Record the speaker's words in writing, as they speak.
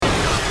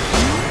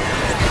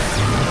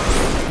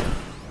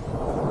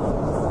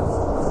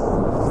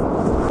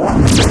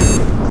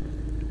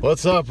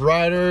What's up,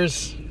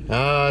 riders?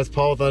 It's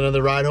Paul with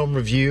another Ride Home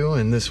review,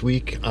 and this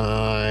week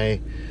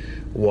I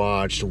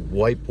watched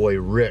White Boy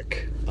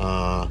Rick,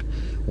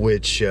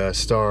 which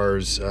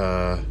stars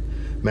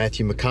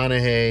Matthew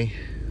McConaughey,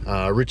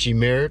 Richie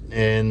Merritt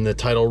in the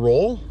title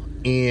role,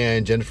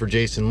 and Jennifer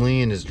Jason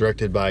Leigh, and is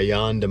directed by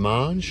Yann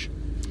Demange.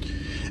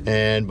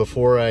 And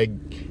before I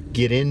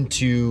get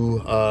into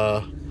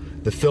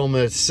the film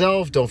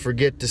itself, don't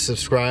forget to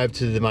subscribe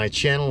to my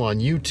channel on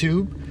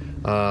YouTube.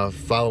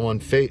 Follow on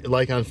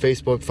like on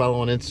Facebook, follow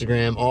on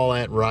Instagram, all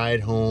at Ride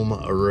Home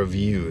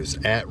Reviews,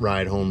 at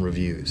Ride Home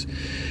Reviews.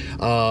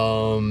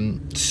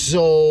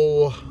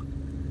 So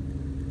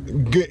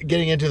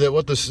getting into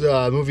what this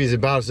movie is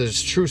about, is a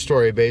true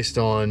story based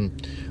on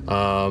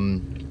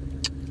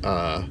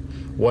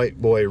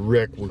White Boy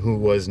Rick, who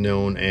was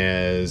known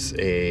as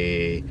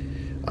a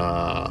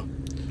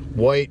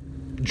white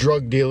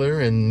drug dealer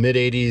in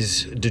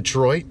mid-'80s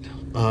Detroit.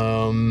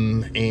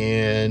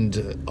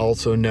 And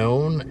also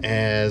known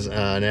as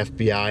an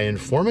FBI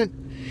informant,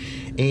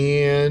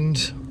 and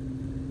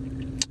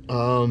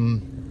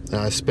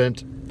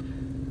spent,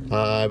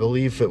 I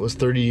believe it was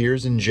 30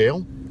 years in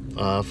jail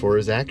for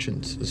his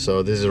actions.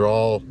 So these are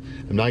all,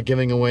 I'm not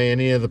giving away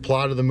any of the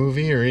plot of the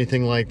movie or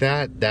anything like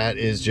that. That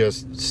is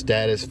just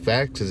status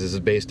facts, because this is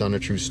based on a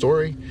true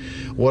story.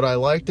 What I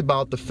liked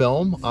about the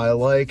film, I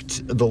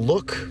liked the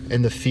look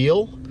and the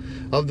feel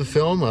of the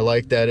film. I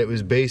like that it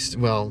was based,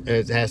 well,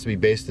 it has to be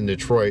based in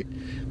Detroit,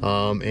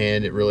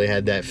 and it really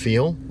had that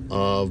feel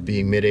of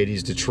being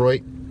mid-'80s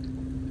Detroit.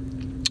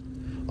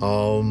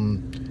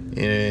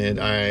 And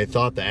I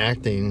thought the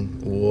acting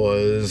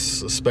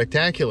was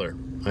spectacular.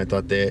 I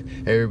thought that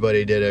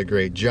everybody did a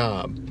great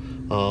job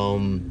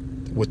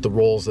with the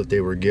roles that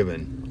they were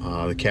given.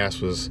 The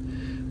cast was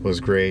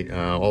great.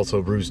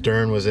 Also, Bruce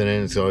Dern was in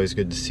it. It's always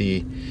good to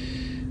see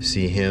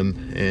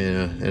him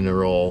in a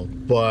role.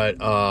 But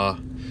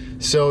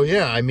so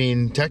yeah, I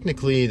mean,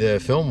 technically the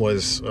film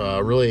was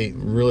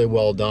really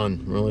well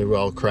done, really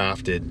well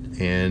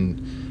crafted, and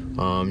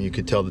you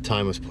could tell the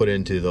time was put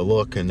into the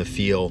look and the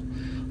feel,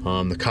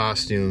 the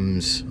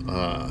costumes,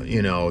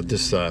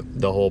 just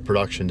the whole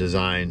production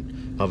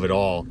design of it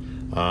all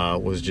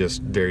was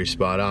just very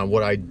spot on.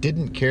 What I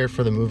didn't care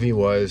for the movie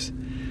was,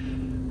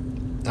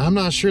 I'm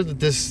not sure that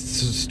this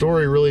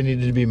story really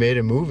needed to be made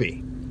a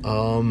movie.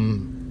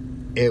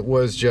 It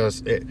was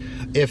just,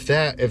 if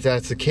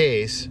that's the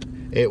case,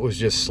 it was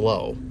just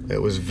slow.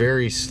 It was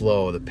very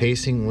slow. The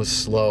pacing was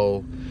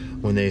slow.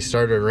 When they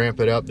started to ramp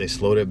it up, they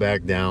slowed it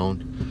back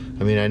down.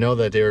 I mean, I know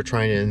that they were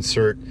trying to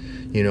insert,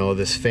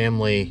 this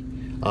family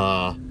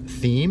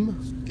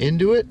theme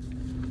into it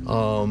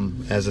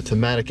as a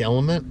thematic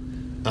element.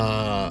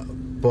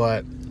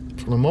 But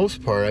for the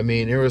most part, I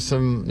mean, there were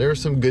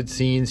some good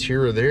scenes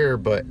here or there,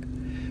 but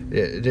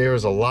there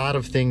was a lot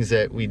of things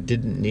that we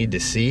didn't need to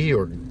see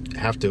or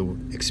have to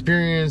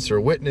experience or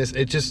witness.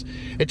 It just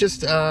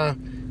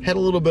had a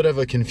little bit of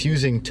a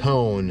confusing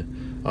tone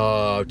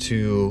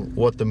to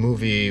what the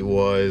movie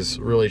was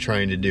really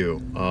trying to do.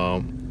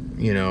 Are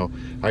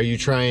you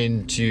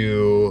trying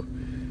to?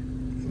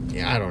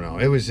 I don't know.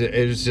 It was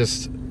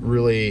just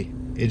really.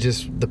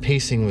 The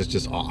pacing was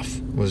just off.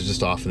 It was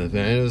just off, and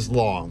it was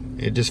long.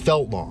 It just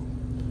felt long.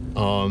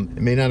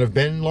 It may not have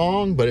been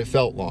long, but it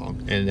felt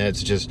long, and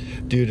that's just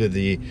due to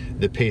the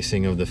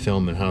pacing of the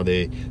film and how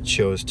they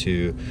chose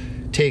to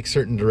take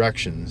certain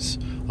directions.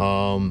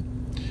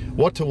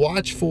 What to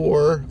watch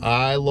for?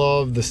 I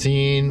love the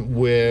scene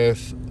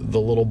with the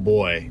little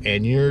boy,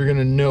 and you're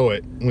gonna know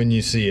it when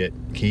you see it.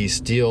 He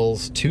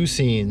steals two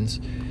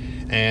scenes,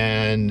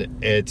 and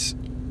it's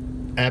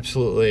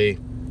absolutely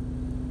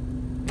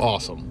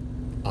awesome.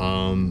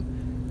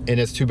 And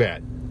it's too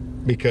bad,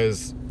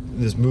 because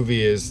this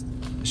movie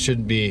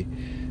shouldn't be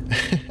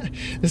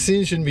the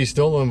scene shouldn't be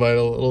stolen by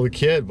a little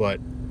kid, but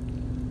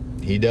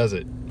he does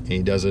it. And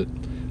he does it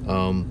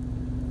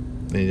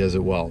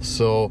well.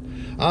 So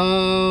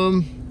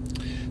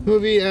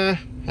movie,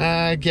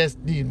 I guess,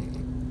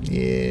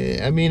 yeah,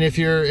 I mean, if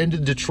you're into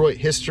Detroit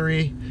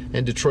history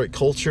and Detroit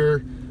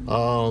culture,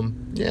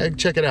 yeah,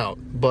 check it out.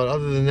 But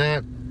other than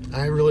that,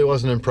 I really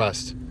wasn't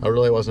impressed.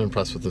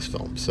 With this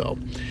film. So,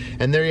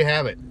 and there you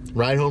have it.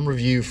 Ride Home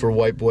review for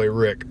White Boy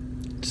Rick.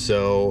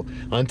 So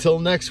until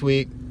next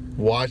week,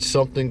 watch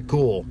something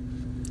cool.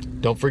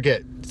 Don't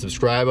forget,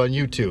 subscribe on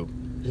YouTube,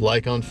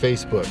 like on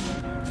Facebook,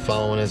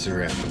 follow on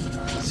Instagram.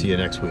 See you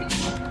next week.